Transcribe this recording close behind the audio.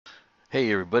Hey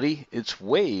everybody, it's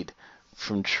Wade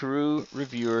from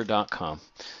TrueReviewer.com.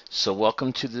 So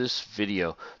welcome to this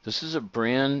video. This is a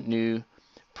brand new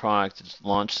product. It's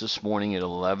launched this morning at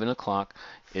 11 o'clock.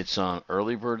 It's on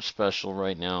early bird special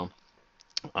right now.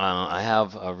 I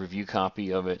have a review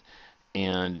copy of it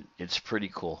and it's pretty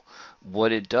cool.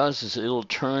 What it does is it'll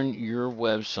turn your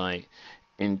website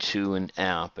into an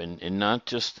app, and not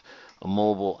just a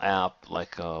mobile app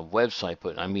like a website,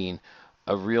 but I mean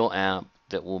a real app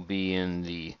that will be in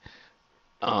the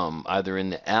either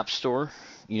in the App Store,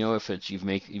 if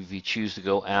you choose to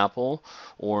go Apple,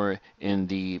 or in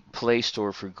the Play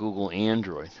Store for Google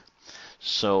Android.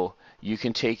 So you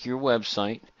can take your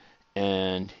website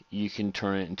and you can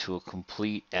turn it into a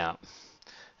complete app,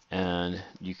 and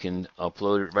you can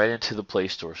upload it right into the Play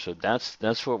Store. So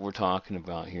that's what we're talking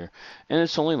about here, and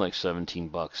it's only like 17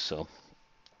 bucks. So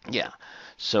yeah,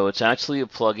 so it's actually a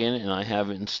plugin, and I have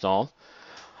it installed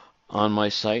on my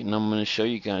site, and I'm going to show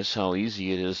you guys how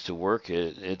easy it is to work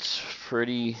it. It's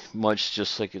pretty much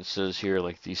just like it says here,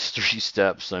 like these 3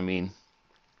 steps. I mean,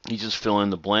 you just fill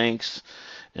in the blanks,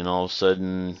 and all of a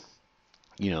sudden,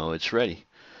 it's ready.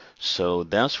 So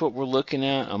that's what we're looking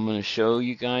at. I'm going to show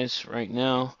you guys right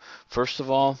now. First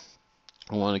of all,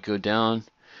 I want to go down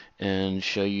and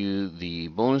show you the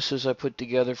bonuses I put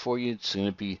together for you. It's going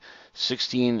to be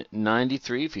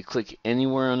 $16.93. If you click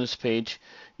anywhere on this page,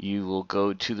 you will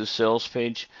go to the sales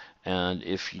page, and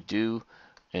if you do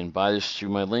and buy this through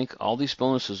my link, all these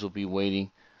bonuses will be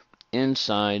waiting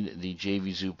inside the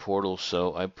JVZoo portal.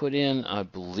 So I put in, I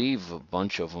believe, a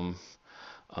bunch of them.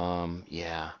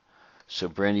 Yeah. So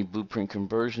brand new blueprint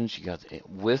conversions, you got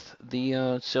with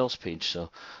the sales page.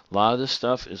 So a lot of this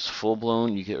stuff is full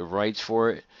blown. You get rights for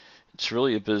it. It's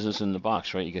really a business in the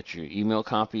box, right? You got your email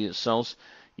copy that sells.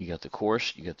 You got the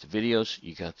course. You got the videos.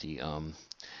 You got the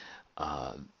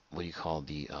what do you call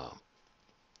the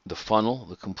funnel,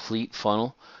 the complete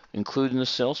funnel, including the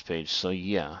sales page. So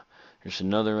yeah, there's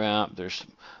another app.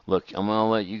 Look, I'm gonna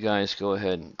let you guys go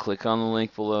ahead and click on the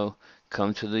link below.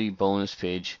 Come to the bonus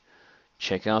page.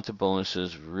 Check out the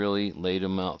bonuses. Really laid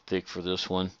them out thick for this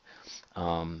one.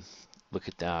 Look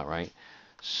at that, right?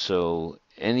 So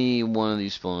any one of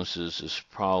these bonuses is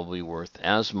probably worth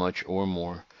as much or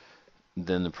more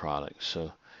than the product.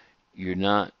 So you're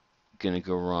not going to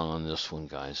go wrong on this one,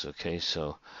 guys. Okay,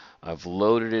 so I've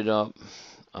loaded it up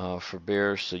for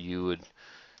bear, so you would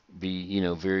be,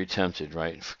 very tempted,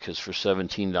 right? Because for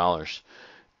 $17,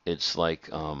 it's like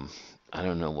I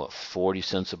don't know what, 40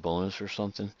 cents a bonus or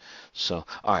something. So,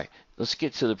 all right, let's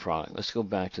get to the product. Let's go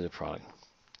back to the product.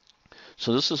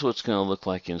 So this is what's going to look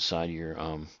like inside your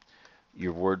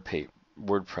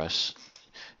WordPress,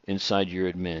 inside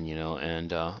your admin,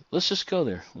 and let's just go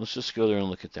there. Let's just go there and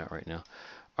look at that right now.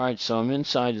 All right, so I'm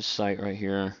inside the site right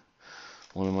here,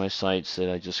 one of my sites that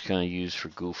I just kind of use for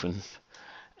goofing,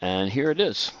 and here it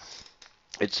is.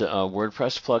 It's a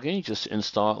WordPress plugin. You just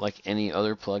install it like any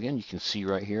other plugin. You can see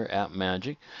right here,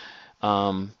 AppMagic.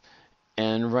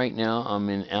 And right now I'm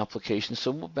in applications,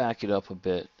 so we'll back it up a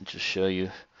bit and just show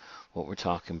you what we're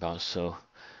talking about. So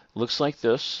it looks like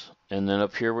this, and then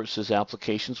up here where it says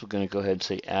applications, we're going to go ahead and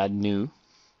say add new.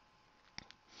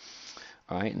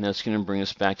 All right, and that's going to bring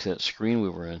us back to that screen we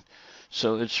were in.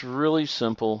 So it's really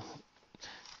simple.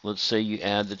 Let's say you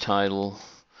add the title.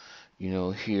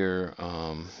 Here,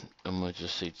 I'm going to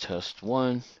just say test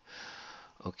 1.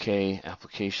 Okay,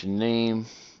 application name,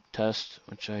 test,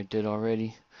 which I did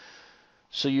already.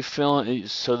 So you fill in,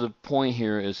 so the point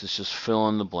here is it's just fill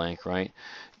in the blank, right?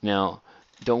 Now,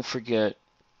 don't forget,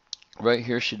 right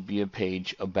here should be a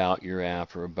page about your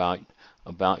app, or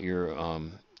about your,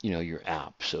 your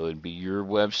app. So it'd be your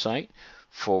website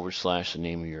 / the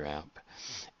name of your app.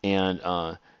 And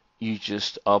you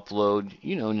just upload,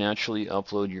 naturally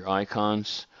upload your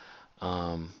icons.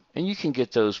 And you can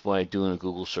get those by doing a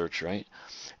Google search, right?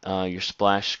 Your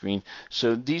splash screen.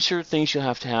 So these are things you'll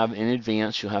have to have in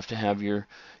advance. You'll have to have your,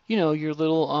 your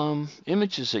little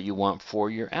images that you want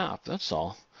for your app. That's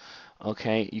all.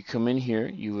 Okay, you come in here,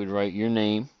 you would write your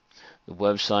name, the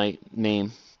website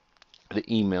name, the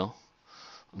email.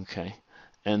 Okay,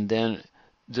 and then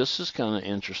this is kind of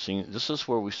interesting. This is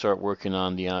where we start working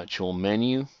on the actual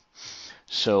menu.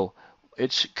 So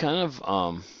it's kind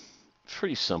of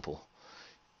pretty simple.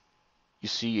 You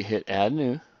see, you hit add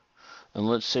new, and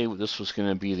let's say this was going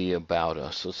to be the about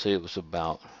us. Let's say it was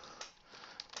about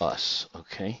us.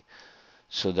 Okay,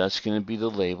 so that's going to be the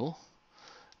label,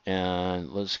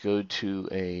 and let's go to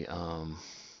a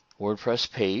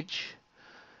WordPress page,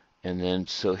 and then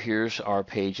so here's our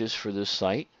pages for this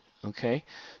site. Okay,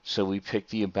 so we pick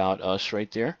the about us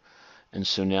right there, and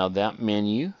so now that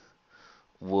menu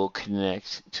will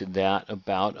connect to that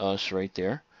about us right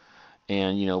there.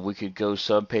 And, we could go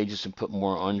sub pages and put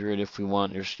more under it if we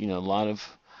want. There's, a lot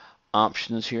of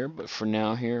options here, but for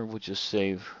now here, we'll just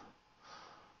save.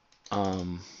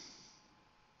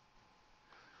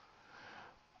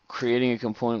 Creating a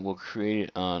component will create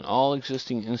it on all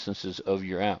existing instances of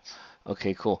your app.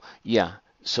 Okay, cool. Yeah,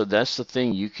 so that's the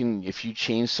thing. You can, if you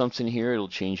change something here, it'll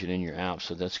change it in your app.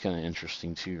 So that's kind of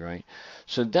interesting too, right?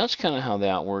 So that's kind of how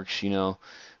that works.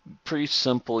 Pretty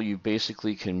simple. You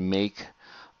basically can make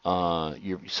so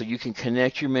you can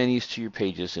connect your menus to your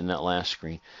pages in that last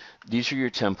screen. These are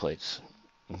your templates.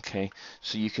 Okay,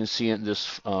 so you can see in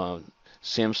this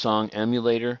Samsung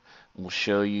emulator will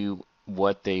show you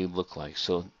what they look like.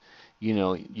 So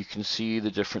you can see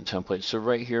the different templates. So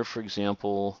right here, for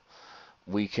example,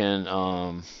 we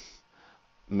can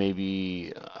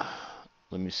maybe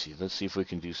let me see. Let's see if we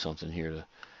can do something here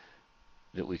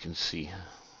that we can see.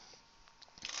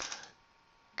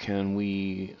 Can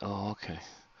we? Oh, okay.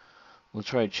 We'll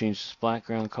try to change this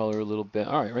background color a little bit.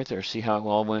 All right, right there. See how it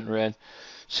all went red?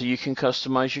 So you can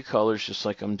customize your colors just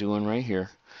like I'm doing right here.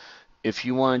 If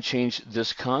you want to change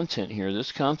this content here,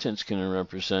 this content's going to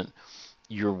represent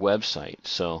your website.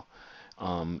 So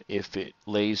if it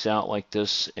lays out like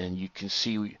this and you can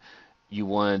see you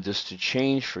wanted this to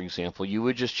change, for example, you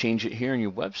would just change it here on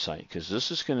your website because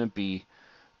this is going to be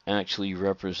actually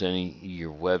representing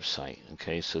your website.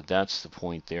 Okay, so that's the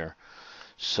point there.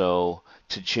 So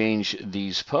to change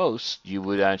these posts, you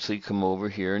would actually come over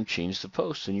here and change the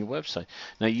post in your website.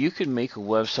 Now you could make a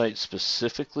website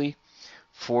specifically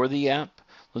for the app.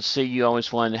 Let's say you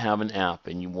always wanted to have an app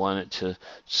and you wanted to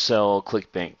sell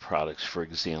ClickBank products, for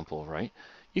example, right?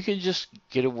 You can just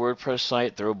get a WordPress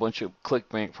site, throw a bunch of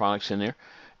ClickBank products in there,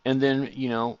 and then,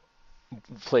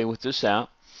 play with this app.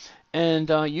 And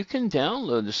you can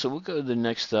download this. So we'll go to the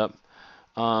next step.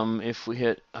 If we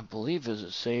hit, I believe, is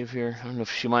it save here? I don't know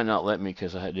if she might not let me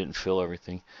because I didn't fill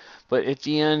everything. But at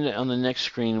the end, on the next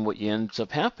screen, what ends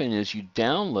up happening is you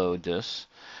download this,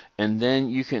 and then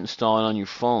you can install it on your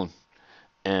phone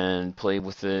and play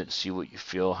with it, see what you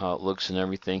feel, how it looks and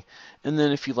everything. And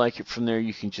then if you like it from there,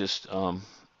 you can just,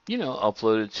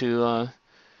 upload it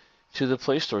to the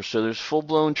Play Store. So there's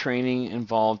full-blown training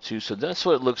involved too. So that's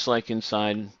what it looks like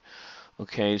inside.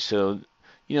 Okay, so,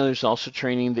 there's also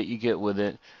training that you get with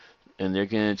it, and they're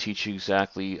going to teach you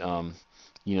exactly, the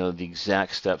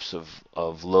exact steps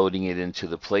of loading it into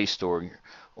the Play Store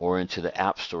or into the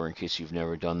App Store in case you've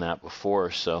never done that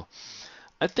before. So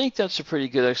I think that's a pretty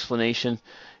good explanation,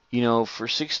 for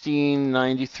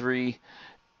 $16.93.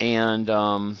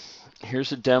 And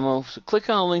here's a demo. So click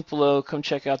on the link below. Come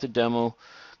check out the demo.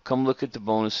 Come look at the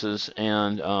bonuses.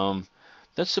 And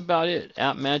that's about it.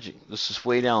 AppMagic. This is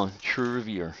Wade Allen, True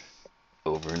Reviewer.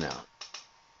 Over and out.